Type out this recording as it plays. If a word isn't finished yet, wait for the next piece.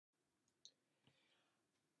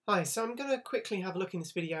Hi, so I'm going to quickly have a look in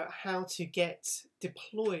this video at how to get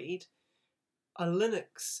deployed a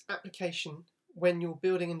Linux application when you're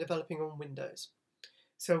building and developing on Windows.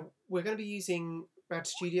 So we're going to be using RAD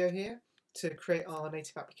Studio here to create our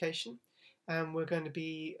native application, and we're going to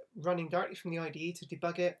be running directly from the IDE to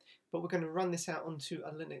debug it, but we're going to run this out onto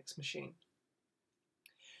a Linux machine.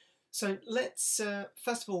 So let's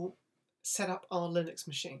first of all set up our Linux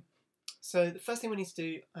machine. So the first thing we need to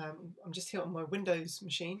do, I'm just here on my Windows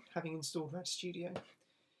machine, having installed RAD Studio.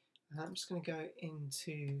 I'm just going to go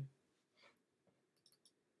into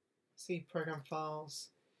C Program Files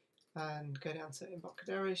and go down to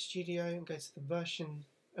Embarcadero Studio and go to the version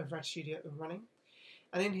of RAD Studio we're running.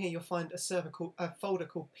 And in here you'll find a folder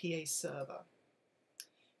called PAServer.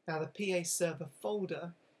 Now the PAServer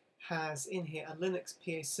folder has in here a Linux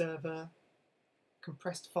PAServer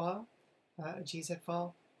compressed file, a GZ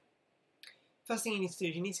file. First thing you need to do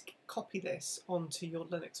is you need to copy this onto your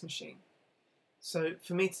Linux machine. So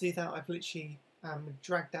for me to do that, I've literally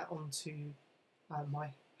dragged that onto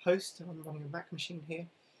my host. I'm running a Mac machine here,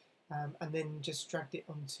 and then just dragged it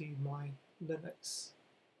onto my Linux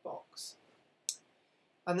box.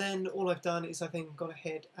 And then all I've done is I've then gone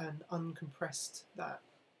ahead and uncompressed that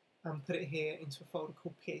and put it here into a folder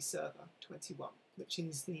called PAServer 21, which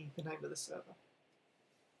is the name of the server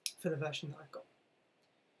for the version that I've got.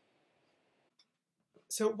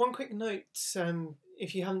 So one quick note,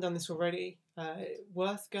 if you haven't done this already,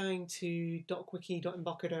 worth going to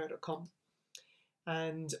docwiki.embarcadero.com,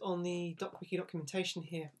 and on the docwiki documentation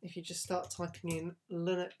here, if you just start typing in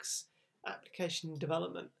Linux application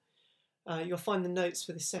development, you'll find the notes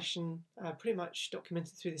for this session pretty much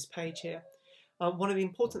documented through this page here. One of the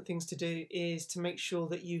important things to do is to make sure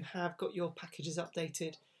that you have got your packages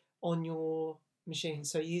updated on your machine.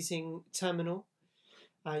 So using terminal,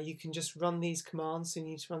 you can just run these commands. So you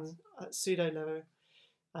need to run sudo level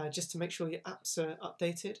just to make sure your apps are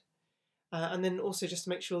updated. And then also just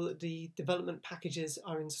to make sure that the development packages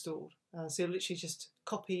are installed. So you'll literally just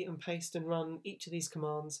copy and paste and run each of these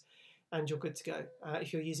commands and you're good to go.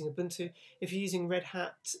 If you're using Ubuntu. If you're using Red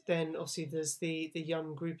Hat, then obviously there's the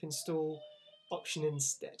yum group install option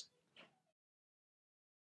instead.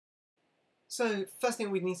 So first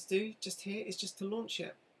thing we need to do just here is just to launch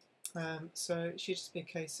it. So it should just be a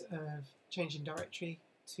case of changing directory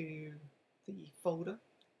to the folder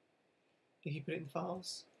if you put it in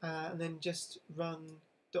files, and then just run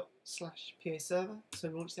 /PAServer, so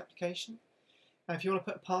launch the application. If you want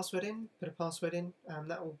to put a password in, put a password in,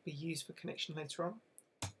 that will be used for connection later on.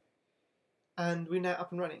 And we're now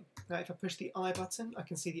up and running. Now if I push the I button, I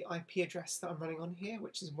can see the IP address that I'm running on here,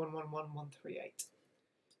 which is 111.138.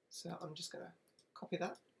 So I'm just going to copy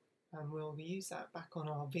that, and we'll use that back on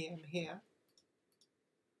our VM here.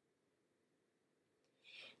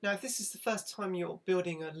 Now, if this is the first time you're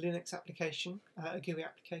building a Linux application, a GUI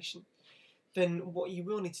application, then what you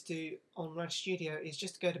will need to do on RAD Studio is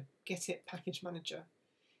just go to Get It Package Manager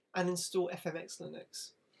and install FMX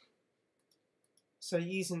Linux. So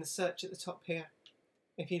using the search at the top here,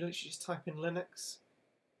 if you literally just type in Linux,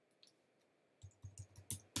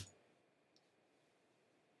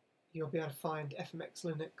 you'll be able to find FMX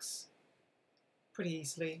Linux pretty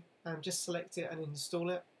easily. Just select it and install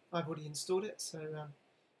it. I've already installed it, so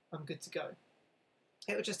I'm good to go.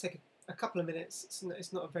 It will just take a couple of minutes.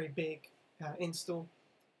 It's not a very big install.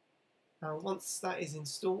 Once that is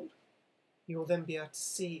installed, you will then be able to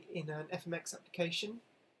see in an FMX application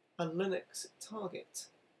a Linux target.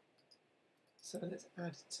 So let's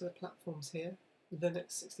add to the platforms here,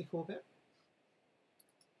 Linux 64-bit.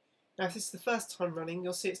 Now if this is the first time running,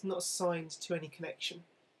 you'll see it's not assigned to any connection.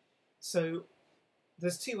 So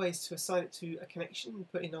there's two ways to assign it to a connection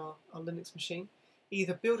and put in our Linux machine.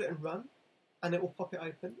 Either build it and run, and it will pop it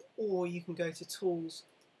open, or you can go to Tools,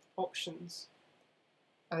 Options,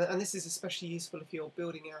 and this is especially useful if you're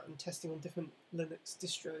building out and testing on different Linux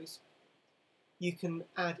distros. You can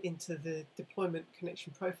add into the Deployment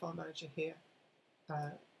Connection Profile Manager here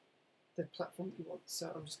the platform that you want. So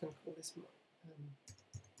I'm just going to call this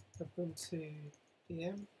Ubuntu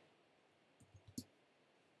VM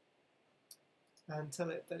and tell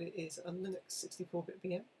it that it is a Linux 64-bit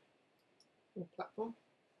VM. Platform.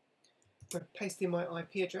 I'm paste in my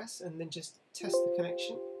IP address and then just test the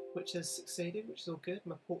connection, which has succeeded, which is all good.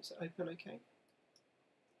 My ports are open, okay.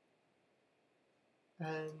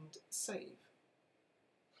 And save.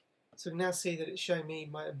 So we now see that it's showing me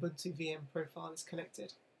my Ubuntu VM profile is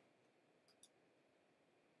connected.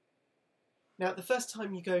 Now, the first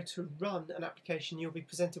time you go to run an application, you'll be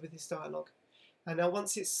presented with this dialog. And now,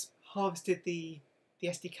 once it's harvested the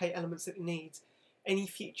SDK elements that it needs, any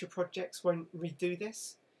future projects won't redo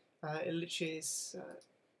this. It literally is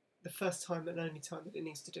the first time and only time that it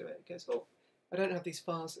needs to do it. It goes, oh, I don't have these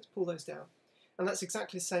files, let's pull those down. And that's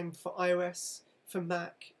exactly the same for iOS, for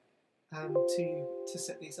Mac, to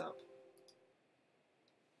set these up.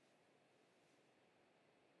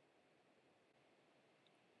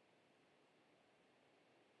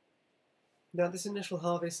 Now this initial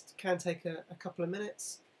harvest can take a couple of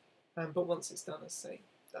minutes, but once it's done, as I say,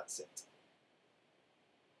 that's it.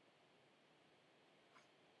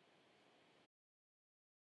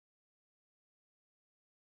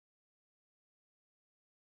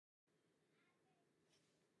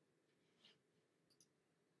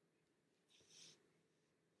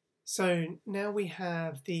 So now we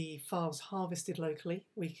have the files harvested locally.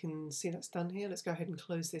 We can see that's done here. Let's go ahead and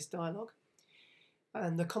close this dialog.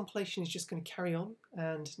 And the compilation is just going to carry on,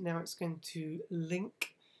 and now it's going to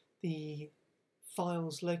link the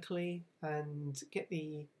files locally and get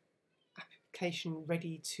the application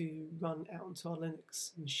ready to run out onto our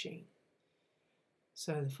Linux machine.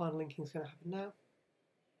 So the final linking is going to happen now.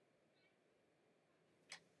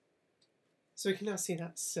 So we can now see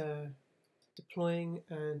that's deploying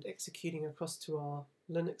and executing across to our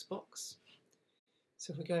Linux box.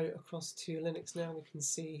 So if we go across to Linux now, we can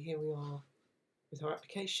see here we are with our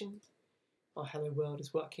application. Our Hello World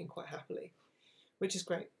is working quite happily, which is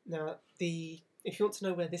great. Now, if you want to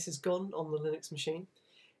know where this has gone on the Linux machine,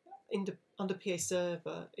 under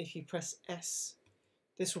PAServer, if you press S,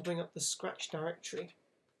 this will bring up the Scratch directory.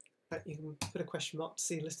 You can put a question mark to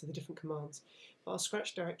see a list of the different commands. But our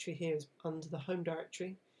Scratch directory here is under the home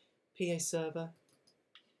directory, PAServer.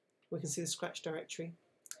 We can see the Scratch directory.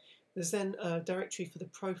 There's then a directory for the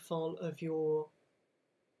profile of your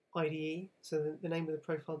IDE, so the name of the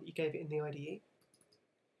profile that you gave it in the IDE.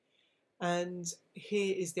 And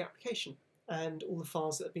here is the application and all the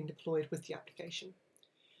files that have been deployed with the application.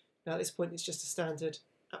 Now at this point it's just a standard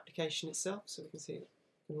application itself, so we can see it.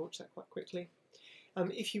 We can launch that quite quickly.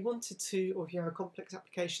 If you wanted to, or if you have a complex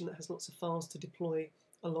application that has lots of files to deploy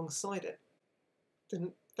alongside it,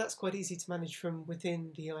 then that's quite easy to manage from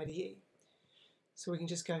within the IDE. So we can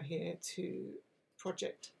just go here to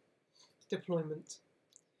Project, Deployment,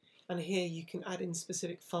 and here you can add in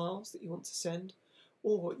specific files that you want to send,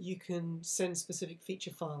 or you can send specific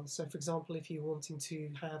feature files. So for example, if you're wanting to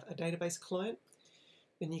have a database client,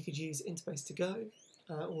 then you could use interface to go,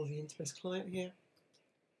 or the interface client here.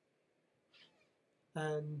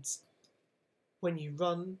 And when you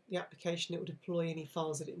run the application, it will deploy any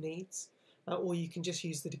files that it needs, or you can just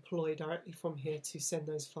use the deploy directly from here to send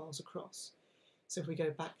those files across. So if we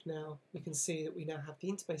go back now, we can see that we now have the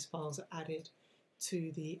interface files added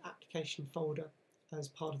to the application folder as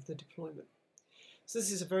part of the deployment. So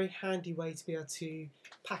this is a very handy way to be able to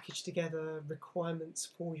package together requirements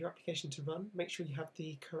for your application to run. Make sure you have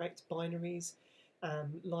the correct binaries,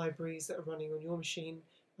 libraries that are running on your machine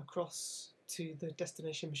across to the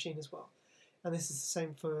destination machine as well. And this is the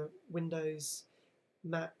same for Windows,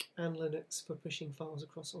 Mac and Linux for pushing files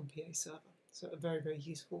across on PAServer. So a very, very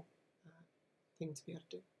useful thing to be able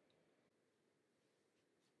to do.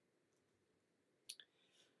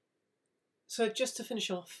 So just to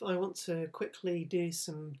finish off, I want to quickly do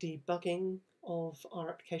some debugging of our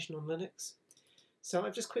application on Linux. So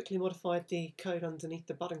I've just quickly modified the code underneath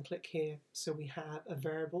the button click here, so we have a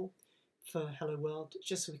variable for Hello World,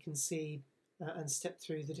 just so we can see and step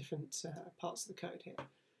through the different parts of the code here.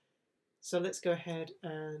 So let's go ahead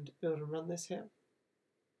and build and run this here.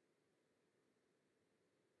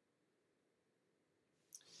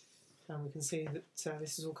 And we can see that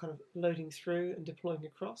this is all kind of loading through and deploying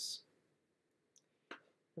across.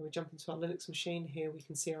 When we jump into our Linux machine here, we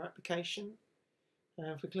can see our application.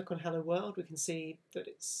 If we click on Hello World, we can see that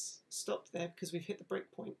it's stopped there because we've hit the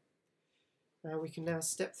breakpoint. We can now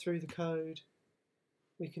step through the code.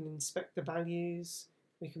 We can inspect the values.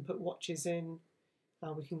 We can put watches in.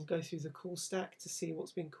 We can go through the call stack to see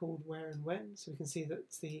what's been called where and when. So we can see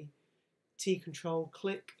that the T control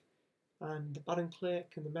click and the button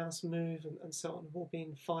click and the mouse move and so on have all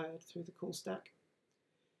been fired through the call stack.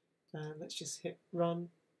 Let's just hit run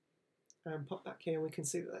and pop back here, and we can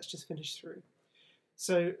see that that's just finished through.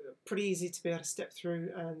 So pretty easy to be able to step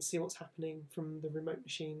through and see what's happening from the remote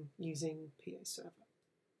machine using PAServer.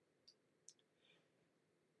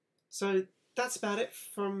 So that's about it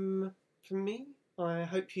from me. I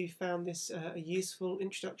hope you found this a useful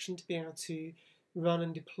introduction to be able to run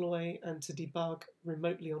and deploy and to debug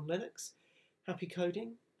remotely on Linux. Happy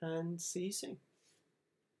coding, and see you soon.